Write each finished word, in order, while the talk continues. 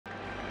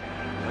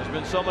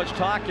been so much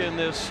talk in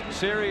this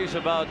series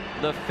about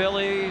the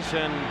Phillies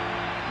and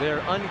their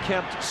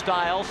unkempt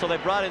style, so they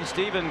brought in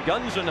Stephen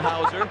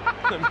Gunzenhauser,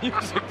 the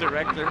music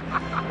director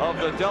of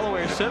the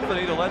Delaware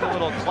Symphony, to lend a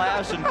little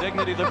class and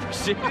dignity to the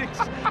proceedings.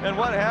 And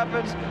what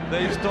happens?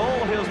 They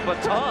stole his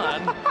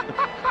baton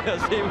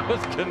as he was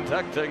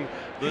conducting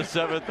the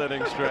 7th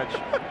inning stretch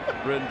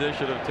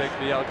rendition of "Take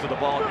Me Out to the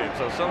Ballgame."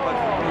 So much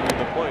for proving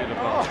the point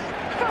about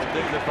the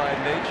dignified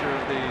nature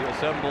of the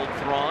assembled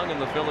throng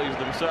and the Phillies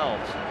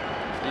themselves.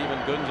 Stephen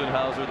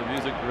Gunzenhauser, the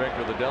music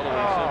director of the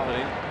Delaware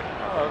Symphony,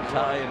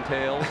 tie and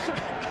tails,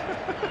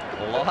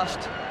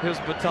 lost his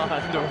baton.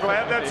 I'm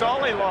glad that's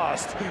all he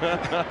lost.